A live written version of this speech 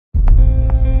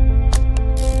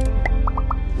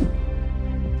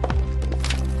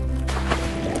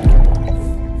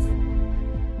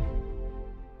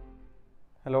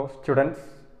Hello students,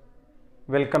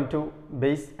 welcome to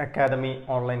Baze Academy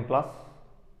online class.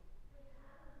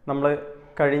 നമ്മൾ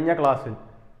കഴിഞ്ഞ ക്ലാസ്സിൽ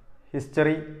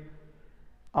ഹിസ്റ്ററി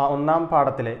ഒന്നാം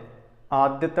പാഠത്തിലെ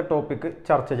ആദ്യത്തെ ടോപ്പിക്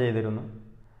ചർച്ച ചെയ്തിരുന്നു.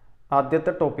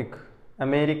 ആദ്യത്തെ ടോപ്പിക്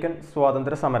അമേരിക്കൻ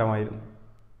സ്വാതന്ത്ര്യ സമരമായിരുന്നു.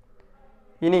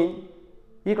 ഇനി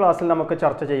ഈ ക്ലാസ്സിൽ നമുക്ക്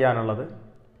ചർച്ച ചെയ്യാനുള്ളത്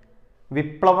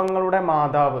വിപ്ലവങ്ങളുടെ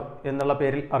മാതാവ് എന്നുള്ള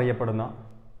പേരിൽ അറിയപ്പെടുന്ന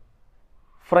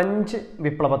ഫ്രഞ്ച്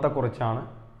വിപ്ലവത്തെക്കുറിച്ചാണ്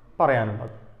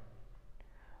പറയാനുള്ളത്.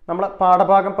 നമ്മൾ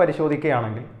പാഠഭാഗം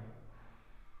പരിശോധിക്കുകയാണെങ്കിൽ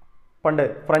പണ്ട്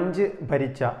ഫ്രഞ്ച്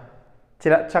ഭരിച്ച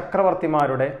ചില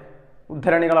ചക്രവർത്തിമാരുടെ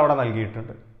ഉദ്ധരണികൾ അവിടെ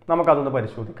നൽകിയിട്ടുണ്ട്. നമുക്കതൊന്ന്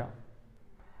പരിശോധിക്കാം.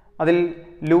 അതിൽ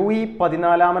ലൂയി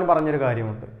 14 പറഞ്ഞൊരു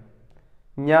കാര്യമുണ്ട്.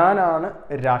 ഞാനാണ്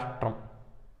രാഷ്ട്രം.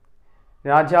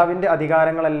 രാജാവിൻ്റെ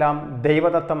അധികാരങ്ങളെല്ലാം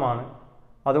ദൈവദത്തമാണ്.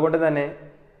 അതുകൊണ്ട് തന്നെ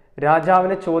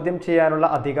രാജാവിനെ ചോദ്യം ചെയ്യാനുള്ള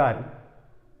അധികാരം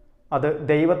അത്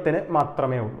ദൈവത്തിന്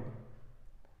മാത്രമേ ഉള്ളൂ.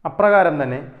 അപ്രകാരം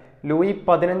തന്നെ ലൂയി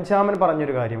 15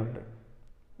 പറഞ്ഞൊരു കാര്യമുണ്ട്.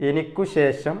 എനിക്കു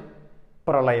ശേഷം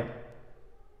പ്രളയം.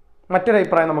 മറ്റൊരു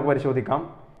അഭിപ്രായം നമുക്ക് പരിശോധിക്കാം.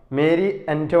 മേരി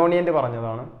ആൻ്റോണിയൻ്റ്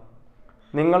പറഞ്ഞതാണ്,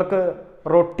 നിങ്ങൾക്ക്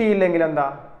റൊട്ടിയില്ലെങ്കിൽ എന്താ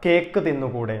കേക്ക്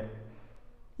തിന്നുകൂടെ.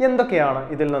 എന്തൊക്കെയാണ്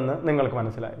ഇതിൽ നിന്ന് നിങ്ങൾക്ക്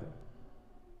മനസ്സിലായത്?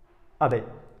 അതെ,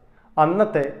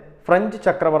 അന്നത്തെ ഫ്രഞ്ച്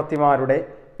ചക്രവർത്തിമാരുടെ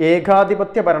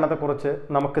ഏകാധിപത്യ ഭരണത്തെക്കുറിച്ച്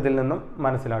നമുക്കിതിൽ നിന്നും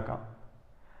മനസ്സിലാക്കാം.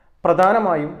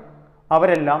 പ്രധാനമായും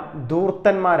അവരെല്ലാം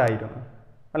ധൂർത്തന്മാരായിരുന്നു,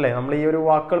 അല്ലേ? നമ്മൾ ഈ ഒരു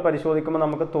വാക്കുകൾ പരിശോധിക്കുമ്പോൾ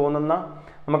നമുക്ക്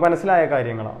മനസ്സിലായ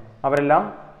കാര്യങ്ങളാണ്. അവരെല്ലാം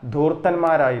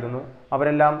ധൂർത്തന്മാരായിരുന്നു.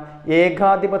 അവരെല്ലാം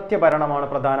ഏകാധിപത്യ ഭരണമാണ്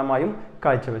പ്രധാനമായും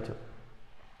കാഴ്ചവെച്ചത്.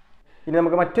 ഇനി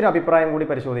നമുക്ക് മറ്റൊരു അഭിപ്രായം കൂടി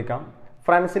പരിശോധിക്കാം.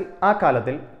 ഫ്രാൻസിൽ ആ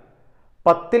കാലത്തിൽ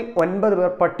 10ൽ 9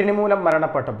 പേർ പട്ടിണി മൂലം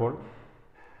മരണപ്പെട്ടപ്പോൾ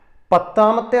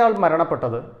 10ാമത്തെ ആൾ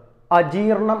മരണപ്പെട്ടത്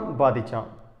അജീർണം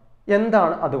ബാധിച്ചാണ്.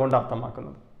 എന്താണ് അതുകൊണ്ട്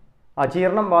അർത്ഥമാക്കുന്നത്?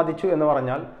 അജീർണം ബാധിച്ചു എന്ന്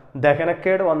പറഞ്ഞാൽ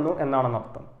ദഹനക്കേട് വന്നു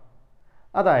എന്നാണെന്നർത്ഥം.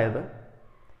 അതായത്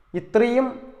ഇത്രയും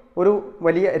ഒരു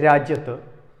വലിയ രാജ്യത്ത്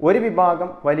ഒരു വിഭാഗം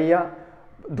വലിയ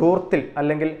ധൂർത്തിൽ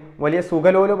അല്ലെങ്കിൽ വലിയ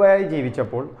സുഖലോലുപയായി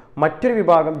ജീവിച്ചപ്പോൾ മറ്റൊരു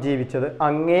വിഭാഗം ജീവിച്ചത്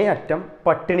അങ്ങേയറ്റം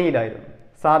പട്ടിണിയിലായിരുന്നു.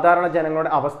 സാധാരണ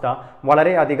ജനങ്ങളുടെ അവസ്ഥ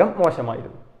വളരെയധികം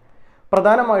മോശമായിരുന്നു.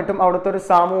 പ്രധാനമായിട്ടും അവിടുത്തെ ഒരു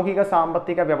സാമൂഹിക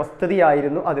സാമ്പത്തിക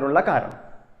വ്യവസ്ഥിതിയായിരുന്നു അതിനുള്ള കാരണം.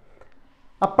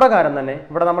 അപ്രകാരം തന്നെ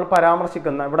ഇവിടെ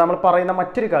നമ്മൾ പറയുന്ന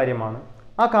മറ്റൊരു കാര്യമാണ്,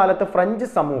 ആ കാലത്ത് ഫ്രഞ്ച്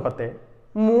സമൂഹത്തെ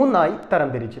 3ആയി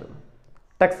തരംതിരിച്ചിരുന്നു.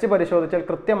 ടെക്സ്റ്റ് പരിശോധിച്ചാൽ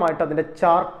കൃത്യമായിട്ട് അതിൻ്റെ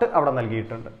ചാർട്ട് അവിടെ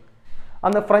നൽകിയിട്ടുണ്ട്.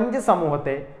 അന്ന് ഫ്രഞ്ച്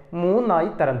സമൂഹത്തെ 3ആയി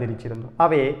തരംതിരിച്ചിരുന്നു.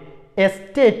 അവയെ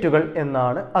എസ്റ്റേറ്റുകൾ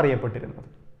എന്നാണ് അറിയപ്പെട്ടിരുന്നത്.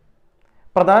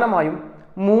 പ്രധാനമായും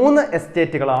 3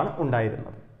 എസ്റ്റേറ്റുകളാണ്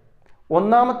ഉണ്ടായിരുന്നത്.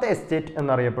 ഒന്നാമത്തെ എസ്റ്റേറ്റ്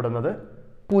എന്നറിയപ്പെടുന്നത്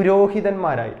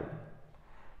പുരോഹിതന്മാരായിരുന്നു.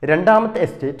 രണ്ടാമത്തെ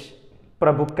എസ്റ്റേറ്റ്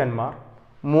പ്രഭുക്കന്മാർ.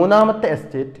 മൂന്നാമത്തെ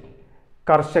എസ്റ്റേറ്റ്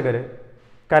കർഷകർ,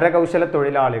 കരകൗശല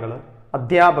തൊഴിലാളികൾ,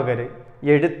 അധ്യാപകർ,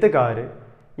 എഴുത്തുകാർ,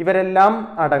 ഇവരെല്ലാം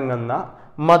അടങ്ങുന്ന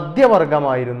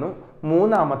മധ്യവർഗമായിരുന്നു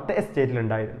 3ാമത്തെ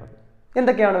എസ്റ്റേറ്റിലുണ്ടായിരുന്നത്.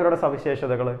 എന്തൊക്കെയാണ് ഇവരുടെ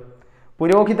സവിശേഷതകൾ?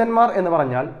 പുരോഹിതന്മാർ എന്ന്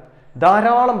പറഞ്ഞാൽ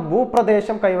ധാരാളം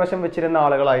ഭൂപ്രദേശം കൈവശം വെച്ചിരുന്ന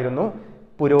ആളുകളായിരുന്നു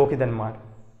പുരോഹിതന്മാർ.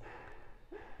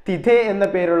 തിഥേ എന്ന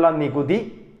പേരുള്ള നികുതി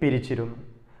പിരിച്ചിരുന്നു.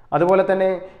 അതുപോലെ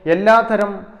തന്നെ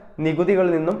എല്ലാത്തരം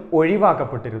നികുതികളിൽ നിന്നും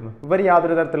ഒഴിവാക്കപ്പെട്ടിരുന്നു. ഇവർ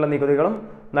യാതൊരു തരത്തിലുള്ള നികുതികളും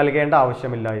നൽകേണ്ട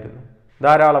ആവശ്യമില്ലായിരുന്നു.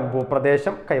 ധാരാളം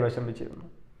ഭൂപ്രദേശം കൈവശം വെച്ചിരുന്നു.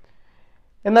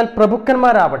 എന്നാൽ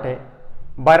പ്രഭുക്കന്മാരാവട്ടെ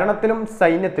ഭരണത്തിലും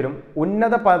സൈന്യത്തിലും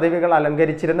ഉന്നത പദവികൾ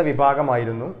അലങ്കരിച്ചിരുന്ന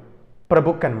വിഭാഗമായിരുന്നു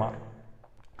പ്രഭുക്കന്മാർ.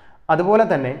 അതുപോലെ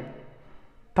തന്നെ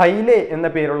തൈലേ എന്ന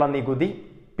പേരുള്ള നികുതി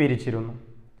പിരിച്ചിരുന്നു.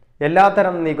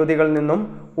 എല്ലാത്തരം നികുതികളിൽ നിന്നും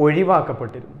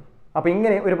ഒഴിവാക്കപ്പെട്ടിരുന്നു. അപ്പോൾ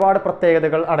ഇങ്ങനെ ഒരുപാട്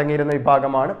പ്രത്യേകതകൾ അടങ്ങിയിരുന്ന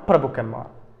വിഭാഗമാണ് പ്രഭുക്കന്മാർ.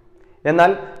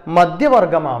 എന്നാൽ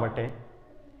മധ്യവർഗമാവട്ടെ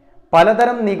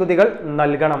പലതരം നികുതികൾ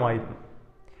നൽകണമായിരുന്നു.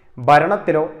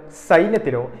 ഭരണത്തിലോ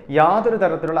സൈന്യത്തിലോ യാതൊരു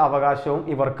തരത്തിലുള്ള അവകാശവും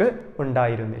ഇവർക്ക്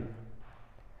ഉണ്ടായിരുന്നില്ല.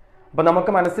 അപ്പം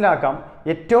നമുക്ക് മനസ്സിലാക്കാം,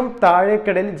 ഏറ്റവും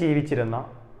താഴേക്കിടയിൽ ജീവിച്ചിരുന്ന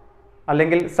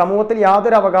അല്ലെങ്കിൽ സമൂഹത്തിൽ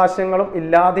യാതൊരു അവകാശങ്ങളും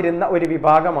ഇല്ലാതിരുന്ന ഒരു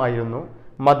വിഭാഗമായിരുന്നു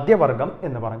മധ്യവർഗം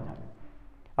എന്ന് പറഞ്ഞാൽ.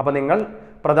 അപ്പം നിങ്ങൾ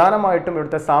പ്രധാനമായിട്ടും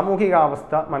ഇവിടുത്തെ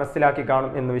സാമൂഹികാവസ്ഥ മനസ്സിലാക്കി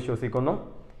കാണും എന്ന് വിശ്വസിക്കുന്നു.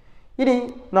 ഇനി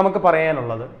നമുക്ക്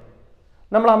പറയാനുള്ളത്,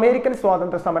 നമ്മൾ അമേരിക്കൻ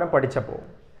സ്വാതന്ത്ര്യ സമരം പഠിച്ചപ്പോൾ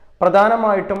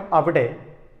പ്രധാനമായിട്ടും അവിടെ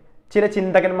ചില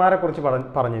ചിന്തകന്മാരെ കുറിച്ച്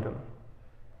പറഞ്ഞിരുന്നു,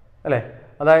 അല്ലേ?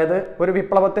 അതായത് ഒരു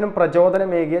വിപ്ലവത്തിനും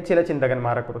പ്രചോദനമേകിയ ചില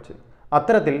ചിന്തകന്മാരെ കുറിച്ച്.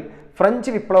 അത്തരത്തിൽ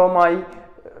ഫ്രഞ്ച് വിപ്ലവവുമായി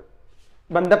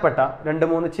ബന്ധപ്പെട്ട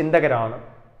 2-3 ചിന്തകരാണ്.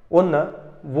 ഒന്ന്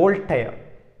വോൾട്ടയർ,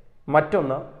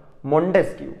 മറ്റൊന്ന്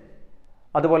മൊണ്ടെസ്ക്യൂ.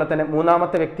 അതുപോലെ തന്നെ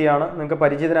 3ാമത്തെ വ്യക്തിയാണ്, നിങ്ങൾക്ക്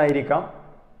പരിചിതനായിരിക്കാം,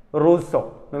 റൂസോ.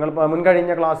 നിങ്ങൾ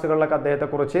മുൻകഴിഞ്ഞ ക്ലാസ്സുകളിലൊക്കെ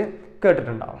അദ്ദേഹത്തെക്കുറിച്ച്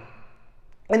കേട്ടിട്ടുണ്ടാവും.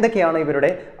 എന്തൊക്കെയാണ് ഇവരുടെ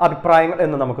അഭിപ്രായങ്ങൾ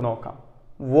എന്ന് നമുക്ക് നോക്കാം.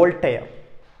 വോൾട്ടയർ.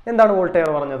 എന്താണ് വോൾട്ടയർ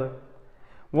പറഞ്ഞത്?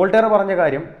 വോൾട്ടയർ പറഞ്ഞ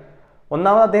കാര്യം,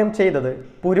 ഒന്നാമത് അദ്ദേഹം ചെയ്തത്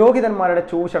പുരോഹിതന്മാരുടെ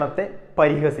ചൂഷണത്തെ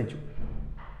പരിഹസിച്ചു.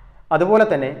 അതുപോലെ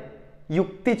തന്നെ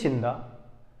യുക്തിചിന്ത,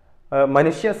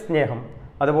 മനുഷ്യസ്നേഹം,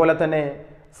 അതുപോലെ തന്നെ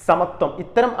സമത്വം,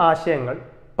 ഇത്തരം ആശയങ്ങൾ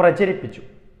പ്രചരിപ്പിച്ചു.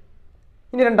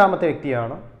 ഇനി രണ്ടാമത്തെ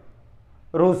വ്യക്തിയാണ്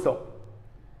റൂസോ.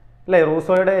 അല്ലേ,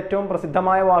 റൂസോയുടെ ഏറ്റവും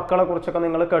പ്രസിദ്ധമായ വാക്കുകളെ കുറിച്ചൊക്കെ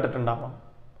നിങ്ങൾ കേട്ടിട്ടുണ്ടാവാം.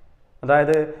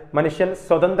 അതായത് മനുഷ്യൻ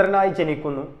സ്വതന്ത്രനായി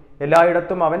ജനിക്കുന്നു,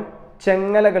 എല്ലായിടത്തും അവൻ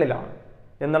ചെങ്ങലകളിലാണ്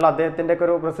എന്നുള്ള അദ്ദേഹത്തിൻ്റെ ഒക്കെ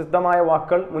ഒരു പ്രസിദ്ധമായ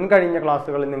വാക്കുകൾ മുൻകഴിഞ്ഞ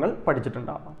ക്ലാസ്സുകളിൽ നിങ്ങൾ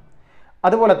പഠിച്ചിട്ടുണ്ടാവാം.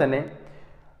 അതുപോലെ തന്നെ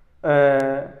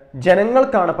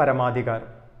ജനങ്ങൾക്കാണ് പരമാധികാരം,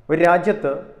 ഒരു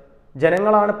രാജ്യത്ത്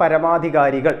ജനങ്ങളാണ്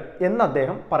പരമാധികാരികൾ എന്ന്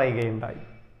അദ്ദേഹം പറയുകയുണ്ടായി.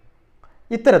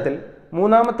 ഇത്തരത്തിൽ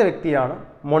മൂന്നാമത്തെ വ്യക്തിയാണ്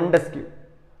മോണ്ടസ്ക്യൂ.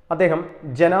 അദ്ദേഹം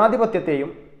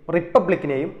ജനാധിപത്യത്തെയും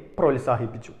റിപ്പബ്ലിക്കിനെയും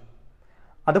പ്രോത്സാഹിപ്പിച്ചു.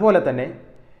 അതുപോലെ തന്നെ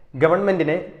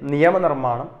ഗവൺമെൻറ്റിനെ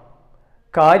നിയമനിർമ്മാണം,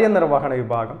 കാര്യനിർവഹണ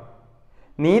വിഭാഗം,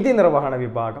 നീതി നിർവഹണ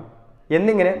വിഭാഗം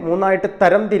എന്നിങ്ങനെ മൂന്നായിട്ട്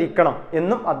തരം തിരിക്കണം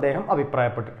എന്നും അദ്ദേഹം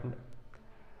അഭിപ്രായപ്പെട്ടിട്ടുണ്ട്.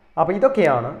 അപ്പോൾ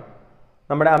ഇതൊക്കെയാണ്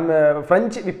നമ്മുടെ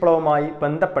ഫ്രഞ്ച് വിപ്ലവവുമായി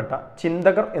ബന്ധപ്പെട്ട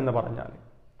ചിന്തകർ എന്ന് പറഞ്ഞാൽ.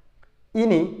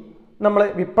 ഇനി നമ്മൾ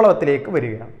വിപ്ലവത്തിലേക്ക്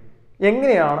വരികയാണ്.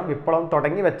 എങ്ങനെയാണ് വിപ്ലവം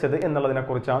തുടങ്ങി വെച്ചത്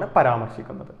എന്നുള്ളതിനെക്കുറിച്ചാണ്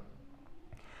പരാമർശിക്കുന്നത്.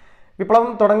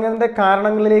 വിപ്ലവം തുടങ്ങുന്നതിൻ്റെ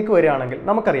കാരണങ്ങളിലേക്ക് വരികയാണെങ്കിൽ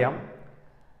നമുക്കറിയാം,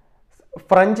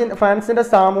 ഫ്രാൻസിൻ്റെ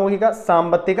സാമൂഹിക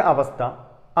സാമ്പത്തിക അവസ്ഥ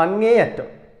അങ്ങേയറ്റം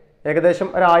ഏകദേശം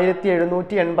ഒരു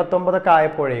 1789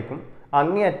 ആയപ്പോഴേക്കും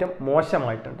അങ്ങേയറ്റം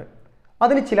മോശമായിട്ടുണ്ട്.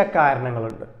 അതിന് ചില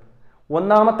കാരണങ്ങളുണ്ട്.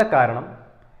 ഒന്നാമത്തെ കാരണം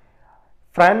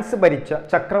ഫ്രാൻസ് ഭരിച്ച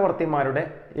ചക്രവർത്തിമാരുടെ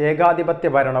ഏകാധിപത്യ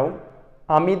ഭരണവും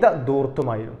അമിത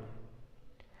ധൂർത്തുമായിരുന്നു.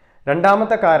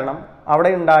 രണ്ടാമത്തെ കാരണം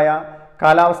അവിടെ ഉണ്ടായ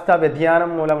കാലാവസ്ഥാ വ്യതിയാനം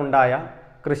മൂലമുണ്ടായ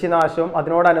കൃഷിനാശവും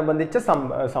അതിനോടനുബന്ധിച്ച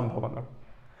സംഭവങ്ങൾ.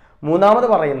 മൂന്നാമത്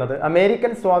പറയുന്നത്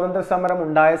അമേരിക്കൻ സ്വാതന്ത്ര്യ സമരം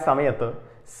ഉണ്ടായ സമയത്ത്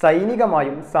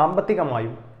സൈനികമായും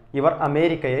സാമ്പത്തികമായും ഇവർ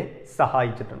അമേരിക്കയെ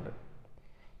സഹായിച്ചിട്ടുണ്ട്.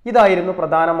 ഇതായിരുന്നു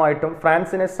പ്രധാനമായിട്ടും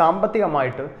ഫ്രാൻസിനെ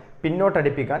സാമ്പത്തികമായിട്ട്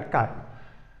പിന്നോട്ടടിപ്പിക്കാൻ കാരണം.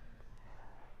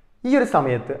 ഈ ഒരു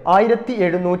സമയത്ത്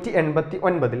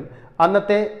 1789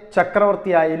 അന്നത്തെ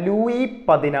ചക്രവർത്തിയായ ലൂയി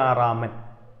 16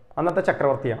 അന്നത്തെ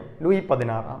ചക്രവർത്തിയാണ് ലൂയി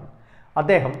 16.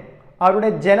 അദ്ദേഹം അവരുടെ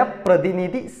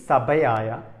ജനപ്രതിനിധി സഭയായ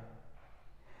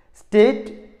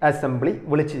സ്റ്റേറ്റ് അസംബ്ലി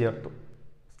വിളിച്ചു ചേർത്തു,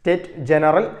 സ്റ്റേറ്റ്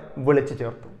ജനറൽ വിളിച്ചു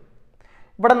ചേർത്തു.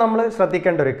 ഇവിടെ നമ്മൾ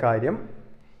ശ്രദ്ധിക്കേണ്ട ഒരു കാര്യം,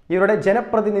 ഇവരുടെ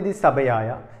ജനപ്രതിനിധി സഭയായ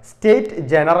സ്റ്റേറ്റ്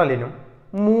ജനറലിനും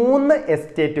 3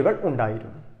 എസ്റ്റേറ്റുകൾ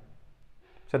ഉണ്ടായിരുന്നു.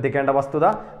 ശ്രദ്ധിക്കേണ്ട വസ്തുത,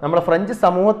 നമ്മൾ ഫ്രഞ്ച്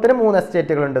സമൂഹത്തിന് 3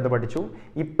 എസ്റ്റേറ്റുകൾ ഉണ്ടെന്ന് പഠിച്ചു.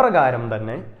 ഇപ്രകാരം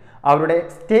തന്നെ അവരുടെ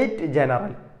സ്റ്റേറ്റ്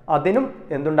ജനറൽ അതിനും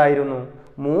എന്തുണ്ടായിരുന്നു?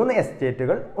 3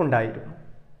 എസ്റ്റേറ്റുകൾ ഉണ്ടായിരുന്നു.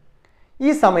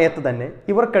 ഈ സമയത്ത് തന്നെ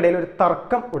ഇവർക്കിടയിൽ ഒരു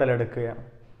തർക്കം ഉടലെടുക്കുകയാണ്.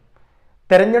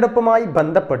 തെരഞ്ഞെടുപ്പുമായി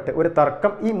ബന്ധപ്പെട്ട് ഒരു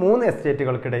തർക്കം ഈ 3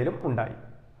 എസ്റ്റേറ്റുകൾക്കിടയിലും ഉണ്ടായി.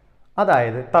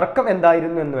 അതായത് തർക്കം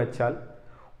എന്തായിരുന്നു എന്ന് വെച്ചാൽ,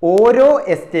 ഓരോ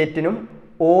എസ്റ്റേറ്റിനും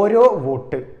ഓരോ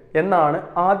വോട്ട് എന്നാണ്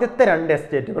ആദ്യത്തെ 2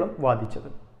 എസ്റ്റേറ്റുകളും വാദിച്ചത്.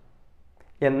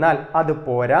 എന്നാൽ അത്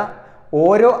പോരാ,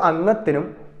 ഓരോ അംഗത്തിനും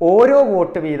ഓരോ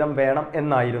വോട്ട് വീതം വേണം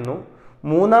എന്നായിരുന്നു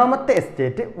മൂന്നാമത്തെ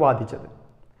എസ്റ്റേറ്റ് വാദിച്ചത്.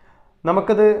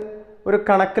 നമുക്കത് ഒരു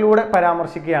കണക്കിലൂടെ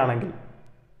പരാമർശിക്കുകയാണെങ്കിൽ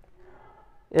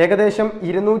ഏകദേശം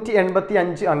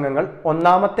 285 അംഗങ്ങൾ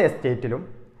ഒന്നാമത്തെ എസ്റ്റേറ്റിലും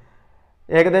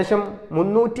ഏകദേശം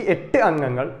 308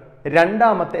 അംഗങ്ങൾ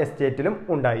രണ്ടാമത്തെ എസ്റ്റേറ്റിലും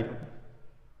ഉണ്ടായിരുന്നു.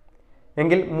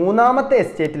 എങ്കിൽ മൂന്നാമത്തെ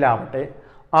എസ്റ്റേറ്റിലാവട്ടെ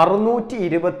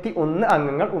 621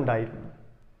 അംഗങ്ങൾ ഉണ്ടായിരുന്നു.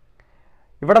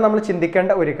 ഇവിടെ നമ്മൾ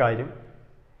ചിന്തിക്കേണ്ട ഒരു കാര്യം,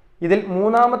 ഇതിൽ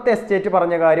മൂന്നാമത്തെ എസ്റ്റേറ്റ്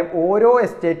പറഞ്ഞ കാര്യം ഓരോ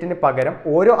എസ്റ്റേറ്റിന് പകരം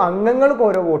ഓരോ അംഗങ്ങൾക്ക്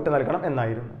ഓരോ വോട്ട് നൽകണം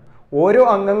എന്നായിരുന്നു. ഓരോ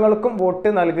അംഗങ്ങൾക്കും വോട്ട്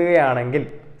നൽകുകയാണെങ്കിൽ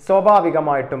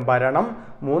സ്വാഭാവികമായിട്ടും ഭരണം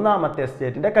മൂന്നാമത്തെ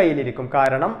എസ്റ്റേറ്റിൻ്റെ കയ്യിലിരിക്കും.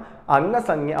 കാരണം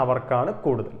അംഗസംഖ്യ അവർക്കാണ്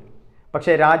കൂടുതൽ.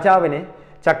 പക്ഷേ രാജാവിനെ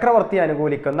ചക്രവർത്തി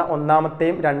അനുകൂലിക്കുന്ന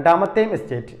ഒന്നാമത്തെയും രണ്ടാമത്തെയും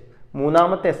എസ്റ്റേറ്റ്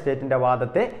മൂന്നാമത്തെ എസ്റ്റേറ്റിൻ്റെ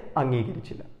വാദത്തെ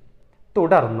അംഗീകരിച്ചില്ല.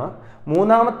 തുടർന്ന്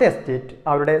മൂന്നാമത്തെ എസ്റ്റേറ്റ്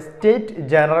അവരുടെ സ്റ്റേറ്റ്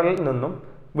ജനറലിൽ നിന്നും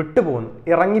വിട്ടുപോന്നു,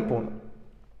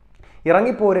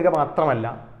 ഇറങ്ങിപ്പോരുക മാത്രമല്ല,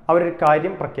 അവരൊരു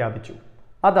കാര്യം പ്രഖ്യാപിച്ചു.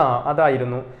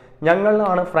 അതായിരുന്നു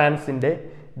ഞങ്ങളാണ് ഫ്രാൻസിൻ്റെ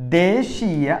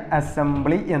ദേശീയ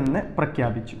അസംബ്ലി എന്ന്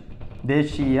പ്രഖ്യാപിച്ചു.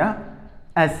 ദേശീയ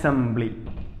അസംബ്ലി.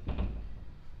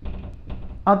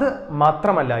 അത്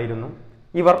മാത്രമല്ലായിരുന്നു,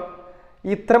 ഇവർ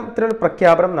ഇത്തരത്തിലൊരു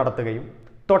പ്രഖ്യാപനം നടത്തുകയും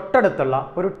തൊട്ടടുത്തുള്ള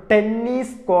ഒരു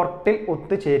ടെന്നീസ് കോർട്ടിൽ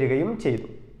ഒത്തുചേരുകയും ചെയ്തു.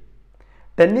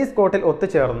 ടെന്നീസ് കോർട്ടിൽ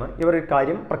ഒത്തുചേർന്ന് ഇവർ ഒരു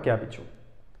കാര്യം പ്രഖ്യാപിച്ചു.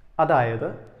 അതായത്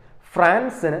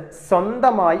ഫ്രാൻസിന്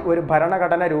സ്വന്തമായി ഒരു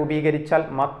ഭരണഘടന രൂപീകരിച്ചാൽ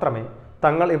മാത്രമേ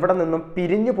തങ്ങൾ ഇവിടെ നിന്നും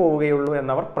പിരിഞ്ഞു പോവുകയുള്ളൂ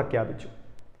എന്നവർ പ്രഖ്യാപിച്ചു.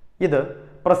 ഇത്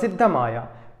പ്രസിദ്ധമായ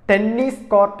ടെന്നീസ്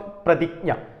കോർട്ട്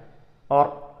പ്രതിജ്ഞ ഓർ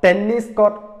ടെന്നീസ്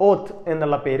കോർട്ട് ഓത്ത്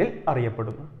എന്നുള്ള പേരിൽ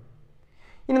അറിയപ്പെടുന്നു.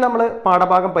 ഇനി നമ്മൾ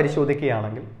പാഠഭാഗം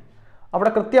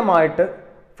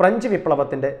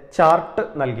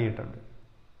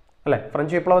അല്ലേ?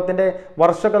 ഫ്രഞ്ച് വിപ്ലവത്തിൻ്റെ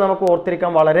വർഷമൊക്കെ നമുക്ക്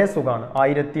ഓർത്തിരിക്കാൻ വളരെ സുഖമാണ്.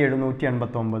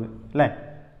 1789 അല്ലേ?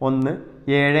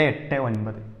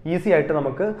 1789 ഈസി ആയിട്ട്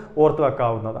നമുക്ക് ഓർത്തു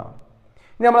വെക്കാവുന്നതാണ്.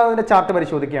 ഇനി നമ്മൾ അതിൻ്റെ ചാർട്ട്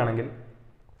പരിശോധിക്കുകയാണെങ്കിൽ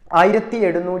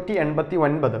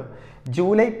 1789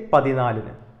 ജൂലൈ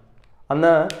 14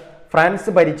 അന്ന് ഫ്രാൻസ്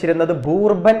ഭരിച്ചിരുന്നത്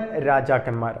ബൂർബൻ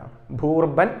രാജാക്കന്മാരാണ്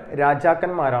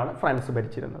ഫ്രാൻസ്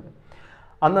ഭരിച്ചിരുന്നത്.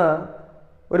 അന്ന്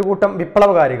ഒരു കൂട്ടം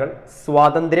വിപ്ലവകാരികൾ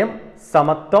സ്വാതന്ത്ര്യം,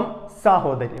 സമത്വം,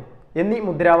 സാഹോദര്യം എന്നീ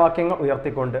മുദ്രാവാക്യങ്ങൾ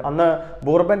ഉയർത്തിക്കൊണ്ട് അന്ന്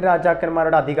ബൂർബൻ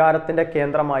രാജാക്കന്മാരുടെ അധികാരത്തിൻ്റെ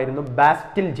കേന്ദ്രമായിരുന്നു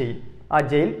ബാസ്റ്റിൽ ജയിൽ. ആ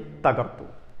ജയിൽ തകർത്തു.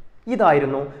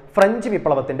 ഇതായിരുന്നു ഫ്രഞ്ച്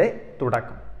വിപ്ലവത്തിൻ്റെ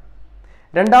തുടക്കം.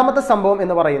 രണ്ടാമത്തെ സംഭവം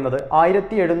എന്ന് പറയുന്നത്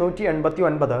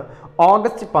 1789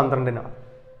 ഓഗസ്റ്റ് 12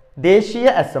 ദേശീയ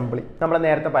അസംബ്ലി നമ്മൾ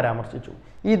നേരത്തെ പരാമർശിച്ചു.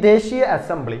 ഈ ദേശീയ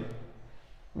അസംബ്ലി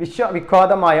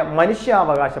വിശ്വവിഖ്യാതമായ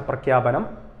മനുഷ്യാവകാശ പ്രഖ്യാപനം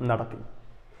നടത്തി.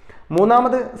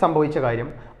 മൂന്നാമത് സംഭവിച്ച കാര്യം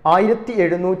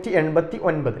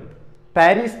 1789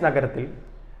 പാരീസ് നഗരത്തിൽ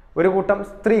ഒരു കൂട്ടം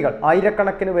സ്ത്രീകൾ,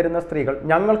 ആയിരക്കണക്കിന് വരുന്ന സ്ത്രീകൾ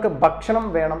ഞങ്ങൾക്ക് ഭക്ഷണം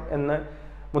വേണം എന്ന്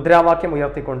മുദ്രാവാക്യം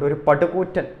ഉയർത്തിക്കൊണ്ട് ഒരു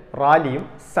പടുകൂറ്റൻ റാലിയും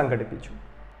സംഘടിപ്പിച്ചു.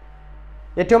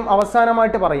 ഏറ്റവും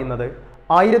അവസാനമായിട്ട് പറയുന്നത്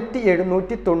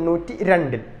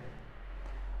 1792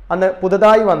 അന്ന്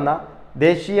പുതുതായി വന്ന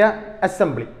ദേശീയ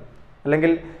അസംബ്ലി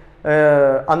അല്ലെങ്കിൽ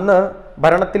അന്ന്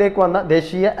ഭരണത്തിലേക്ക് വന്ന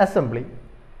ദേശീയ അസംബ്ലി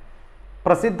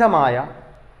പ്രസിദ്ധമായ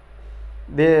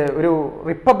ഒരു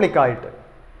റിപ്പബ്ലിക്കായിട്ട്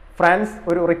ഫ്രാൻസ്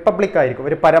ഒരു റിപ്പബ്ലിക്കായിരിക്കും,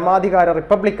 ഒരു പരമാധികാര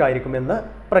റിപ്പബ്ലിക്കായിരിക്കും എന്ന്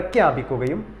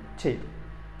പ്രഖ്യാപിക്കുകയും ചെയ്തു.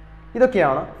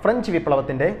 ഇതൊക്കെയാണ് ഫ്രഞ്ച്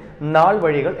വിപ്ലവത്തിൻ്റെ നാൾ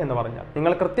വഴികൾ എന്ന് പറഞ്ഞാൽ.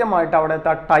 നിങ്ങൾ കൃത്യമായിട്ട്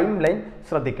അവിടുത്തെ ടൈം ലൈൻ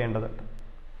ശ്രദ്ധിക്കേണ്ടതുണ്ട്.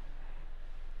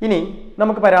 ഇനി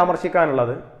നമുക്ക്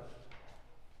പരാമർശിക്കാനുള്ളത്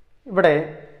ഇവിടെ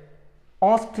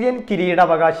ഓസ്ട്രിയൻ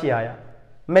കിരീടാവകാശിയായ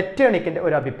മെറ്റേണിക്കിൻ്റെ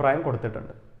ഒരു അഭിപ്രായം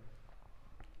കൊടുത്തിട്ടുണ്ട്.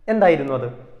 എന്തായിരുന്നു അത്?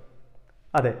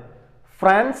 അതെ,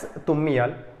 ഫ്രാൻസ്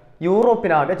തുമ്മിയാൽ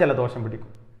യൂറോപ്പിനാകെ ജലദോഷം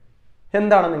പിടിക്കും.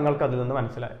 എന്താണ് നിങ്ങൾക്ക് അതിൽ നിന്ന്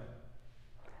മനസ്സിലായത്?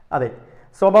 അതെ,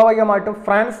 സ്വാഭാവികമായിട്ടും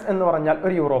ഫ്രാൻസ് എന്ന് പറഞ്ഞാൽ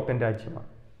ഒരു യൂറോപ്യൻ രാജ്യമാണ്.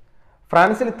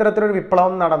 ഫ്രാൻസിൽ ഇത്തരത്തിലൊരു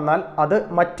വിപ്ലവം നടന്നാൽ അത്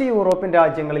മറ്റ് യൂറോപ്യൻ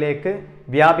രാജ്യങ്ങളിലേക്ക്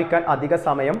വ്യാപിക്കാൻ അധിക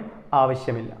സമയം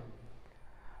ആവശ്യമില്ല.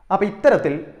 അപ്പോൾ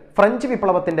ഇത്തരത്തിൽ ഫ്രഞ്ച്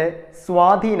വിപ്ലവത്തിൻ്റെ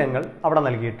സ്വാധീനങ്ങൾ അവിടെ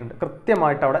നൽകിയിട്ടുണ്ട്,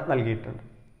 കൃത്യമായിട്ട് അവിടെ നൽകിയിട്ടുണ്ട്.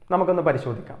 നമുക്കൊന്ന്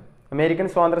പരിശോധിക്കാം. അമേരിക്കൻ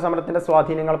സ്വാതന്ത്ര്യ സമരത്തിൻ്റെ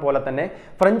സ്വാധീനങ്ങൾ പോലെ തന്നെ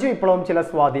ഫ്രഞ്ച് വിപ്ലവം ചില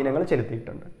സ്വാധീനങ്ങൾ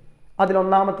ചെലുത്തിയിട്ടുണ്ട്.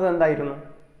 അതിലൊന്നാമത്തത് എന്തായിരുന്നു?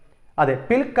 അതെ,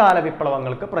 പിൽക്കാല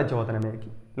വിപ്ലവങ്ങൾക്ക് പ്രചോദനമേകി.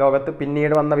 ലോകത്ത്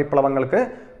പിന്നീട് വന്ന വിപ്ലവങ്ങൾക്ക്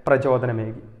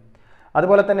പ്രചോദനമേകി.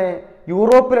 അതുപോലെ തന്നെ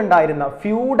യൂറോപ്പിലുണ്ടായിരുന്ന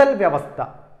ഫ്യൂഡൽ വ്യവസ്ഥ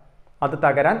അത്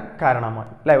തകരാൻ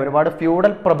കാരണമായി. അല്ലെ, ഒരുപാട്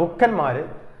ഫ്യൂഡൽ പ്രഭുക്കന്മാർ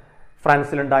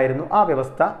ഫ്രാൻസിലുണ്ടായിരുന്നു. ആ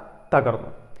വ്യവസ്ഥ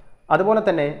തകർന്നു. അതുപോലെ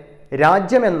തന്നെ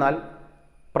രാജ്യമെന്നാൽ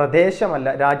പ്രദേശമല്ല,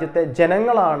 രാജ്യത്തെ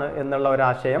ജനങ്ങളാണ് എന്നുള്ള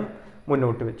ഒരാശയം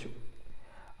മുന്നോട്ട് വെച്ചു.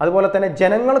 അതുപോലെ തന്നെ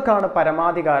ജനങ്ങൾക്കാണ്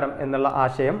പരമാധികാരം എന്നുള്ള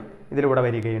ആശയം ഇതിലൂടെ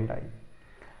വരികയുണ്ടായി.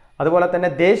 അതുപോലെ തന്നെ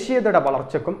ദേശീയതയുടെ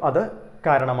വളർച്ചയ്ക്കും അത്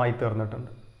കാരണമായി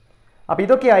തീർന്നിട്ടുണ്ട്. അപ്പോൾ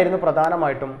ഇതൊക്കെയായിരുന്നു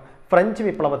പ്രധാനമായിട്ടും ഫ്രഞ്ച്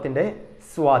വിപ്ലവത്തിൻ്റെ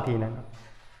സ്വാധീനങ്ങൾ.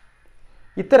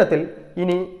 ഇത്തരത്തിൽ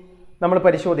ഇനി നമ്മൾ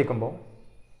പരിശോധിക്കുമ്പോൾ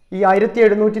ഈ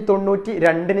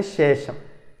 1792 ശേഷം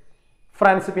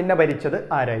ഫ്രാൻസ് പിന്നെ ഭരിച്ചത്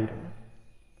ആരായിരുന്നു?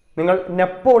 നിങ്ങൾ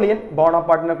നെപ്പോളിയൻ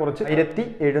ബോണപ്പാർട്ടിനെ കുറിച്ച്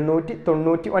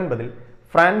 1799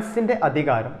 ഫ്രാൻസിൻ്റെ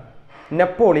അധികാരം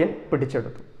നെപ്പോളിയൻ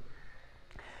പിടിച്ചെടുത്തു.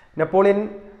 നെപ്പോളിയൻ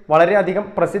വളരെയധികം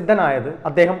പ്രസിദ്ധനായത്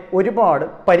അദ്ദേഹം ഒരുപാട്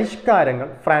പരിഷ്കാരങ്ങൾ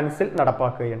ഫ്രാൻസിൽ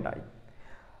നടപ്പാക്കുകയുണ്ടായി.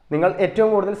 നിങ്ങൾ ഏറ്റവും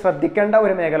കൂടുതൽ ശ്രദ്ധിക്കേണ്ട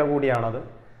ഒരു മേഖല കൂടിയാണത്.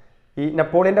 ഈ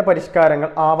നെപ്പോളിയൻ്റെ പരിഷ്കാരങ്ങൾ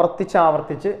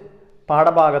ആവർത്തിച്ച്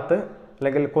പാഠഭാഗത്ത്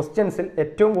അല്ലെങ്കിൽ ക്വസ്റ്റ്യൻസിൽ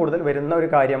ഏറ്റവും കൂടുതൽ വരുന്ന ഒരു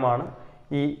കാര്യമാണ്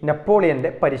ഈ നെപ്പോളിയൻ്റെ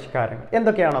പരിഷ്കാരങ്ങൾ.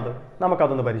 എന്തൊക്കെയാണത്?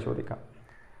 നമുക്കതൊന്ന് പരിശോധിക്കാം.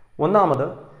 ഒന്നാമത്,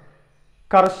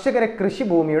 കർഷകരെ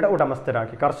കൃഷിഭൂമിയുടെ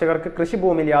ഉടമസ്ഥരാക്കി. കർഷകർക്ക്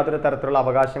കൃഷിഭൂമിയിൽ യാതൊരു തരത്തിലുള്ള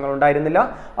അവകാശങ്ങൾ ഉണ്ടായിരുന്നില്ല,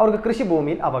 അവർക്ക്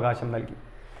കൃഷിഭൂമിയിൽ അവകാശം നൽകി.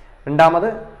 രണ്ടാമത്,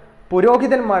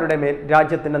 പുരോഹിതന്മാരുടെ മേൽ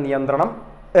രാജ്യത്തിൻ്റെ നിയന്ത്രണം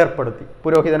ഏർപ്പെടുത്തി.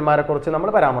 പുരോഹിതന്മാരെക്കുറിച്ച് നമ്മൾ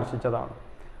പരാമർശിച്ചതാണ്.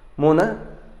 3,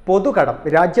 പൊതുകടം.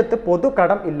 രാജ്യത്ത്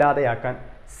പൊതുകടം ഇല്ലാതെയാക്കാൻ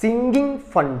സിങ്കിങ്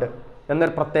ഫണ്ട്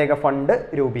എന്നൊരു പ്രത്യേക ഫണ്ട്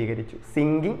രൂപീകരിച്ചു.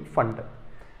 Sinking fund.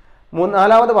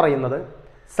 നാലാമത് പറയുന്നത്,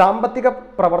 സാമ്പത്തിക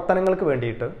പ്രവർത്തനങ്ങൾക്ക്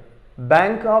വേണ്ടിയിട്ട്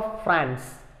ബാങ്ക് ഓഫ് ഫ്രാൻസ്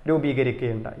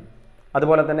രൂപീകരിക്കുകയുണ്ടായി.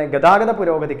 അതുപോലെ തന്നെ ഗതാഗത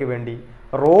പുരോഗതിക്ക് വേണ്ടി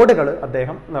റോഡുകൾ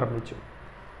അദ്ദേഹം നിർമ്മിച്ചു.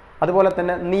 അതുപോലെ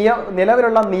തന്നെ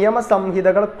നിലവിലുള്ള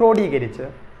നിയമസംഹിതകൾ ക്രോഡീകരിച്ച്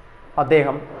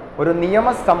അദ്ദേഹം ഒരു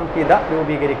നിയമസംഹിത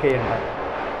രൂപീകരിക്കുകയുണ്ടായി.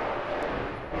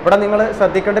 ഇവിടെ നിങ്ങൾ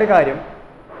ശ്രദ്ധിക്കേണ്ട ഒരു കാര്യം,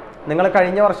 നിങ്ങൾ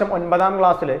കഴിഞ്ഞ വർഷം 9ാം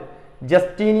ക്ലാസ്സിൽ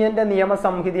ജസ്റ്റീനിയൻ്റെ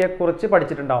നിയമസംഹിതയെക്കുറിച്ച്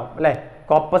പഠിച്ചിട്ടുണ്ടാവും അല്ലേ?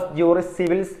 കോപ്പസ് ജൂറിസ്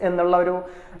സിവിൽസ് എന്നുള്ള ഒരു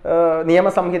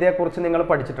നിയമസംഹിതയെക്കുറിച്ച് നിങ്ങൾ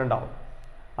പഠിച്ചിട്ടുണ്ടാവും.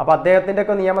 അപ്പോൾ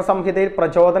അദ്ദേഹത്തിൻ്റെയൊക്കെ നിയമസംഹിതയിൽ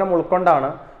പ്രചോദനം ഉൾക്കൊണ്ടാണ്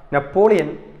നെപ്പോളിയൻ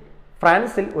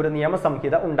ഫ്രാൻസിൽ ഒരു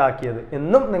നിയമസംഹിത ഉണ്ടാക്കിയത്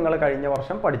എന്നും നിങ്ങൾ കഴിഞ്ഞ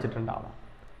വർഷം പഠിച്ചിട്ടുണ്ടാവാം.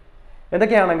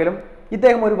 എന്തൊക്കെയാണെങ്കിലും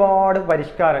ഇദ്ദേഹം ഒരുപാട്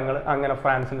പരിഷ്കാരങ്ങൾ അങ്ങനെ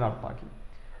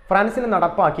ഫ്രാൻസിൽ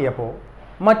നടപ്പാക്കിയപ്പോൾ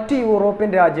മറ്റ് യൂറോപ്യൻ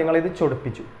രാജ്യങ്ങൾ ഇത്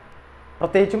ചൊടിപ്പിച്ചു,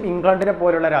 പ്രത്യേകിച്ചും ഇംഗ്ലണ്ടിനെ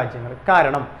പോലുള്ള രാജ്യങ്ങൾ.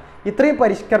 കാരണം ഇത്രയും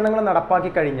പരിഷ്കരണങ്ങൾ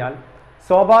നടപ്പാക്കി കഴിഞ്ഞാൽ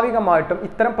സ്വാഭാവികമായിട്ടും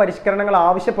ഇത്തരം പരിഷ്കരണങ്ങൾ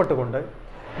ആവശ്യപ്പെട്ടുകൊണ്ട്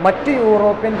മറ്റ്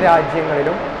യൂറോപ്യൻ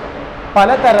രാജ്യങ്ങളിലും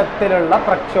പലതരത്തിലുള്ള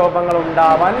പ്രക്ഷോഭങ്ങൾ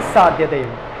ഉണ്ടാവാൻ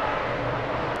സാധ്യതയുണ്ട്.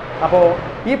 അപ്പോൾ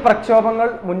ഈ പ്രക്ഷോഭങ്ങൾ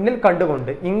മുന്നിൽ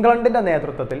കണ്ടുകൊണ്ട് ഇംഗ്ലണ്ടിൻ്റെ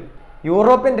നേതൃത്വത്തിൽ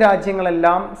യൂറോപ്യൻ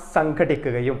രാജ്യങ്ങളെല്ലാം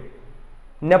സംഘടിക്കുകയും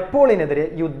നെപ്പോളിയനെതിരെ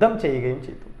യുദ്ധം ചെയ്യുകയും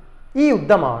ചെയ്തു. ഈ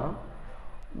യുദ്ധമാണ്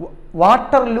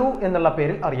വാട്ടർലൂ എന്നുള്ള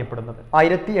പേരിൽ അറിയപ്പെടുന്നത്.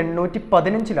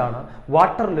 1815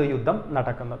 വാട്ടർലൂ യുദ്ധം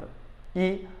നടക്കുന്നത്. ഈ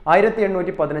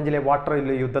 1815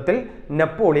 വാട്ടർലൂ യുദ്ധത്തിൽ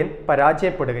നെപ്പോളിയൻ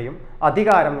പരാജയപ്പെടുകയും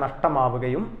അധികാരം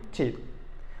നഷ്ടമാവുകയും ചെയ്തു.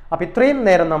 അപ്പം ഇത്രയും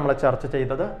നേരം നമ്മൾ ചർച്ച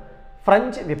ചെയ്തത്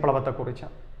ഫ്രഞ്ച്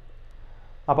വിപ്ലവത്തെക്കുറിച്ചാണ്.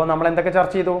 അപ്പോൾ നമ്മൾ എന്തൊക്കെ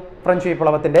ചർച്ച ചെയ്തു? ഫ്രഞ്ച്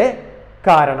വിപ്ലവത്തിൻ്റെ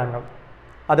കാരണങ്ങൾ,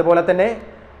 അതുപോലെ തന്നെ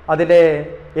അതിലെ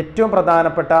ഏറ്റവും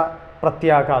പ്രധാനപ്പെട്ട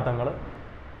പ്രത്യാഘാതങ്ങൾ,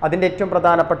 അതിൻ്റെ ഏറ്റവും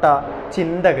പ്രധാനപ്പെട്ട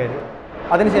ചിന്തകർ,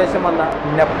 അതിനുശേഷം വന്ന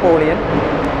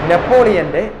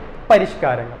നെപ്പോളിയൻ്റെ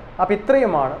പരിഷ്കാരങ്ങൾ. അപ്പോൾ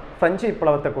ഇത്രയുമാണ് ഫ്രഞ്ച്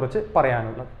വിപ്ലവത്തെക്കുറിച്ച്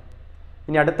പറയാനുള്ളത്.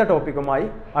 ഇനി അടുത്ത ടോപ്പിക്കുമായി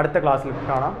അടുത്ത ക്ലാസ്സിൽ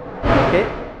കാണാം. Okay,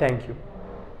 thank you.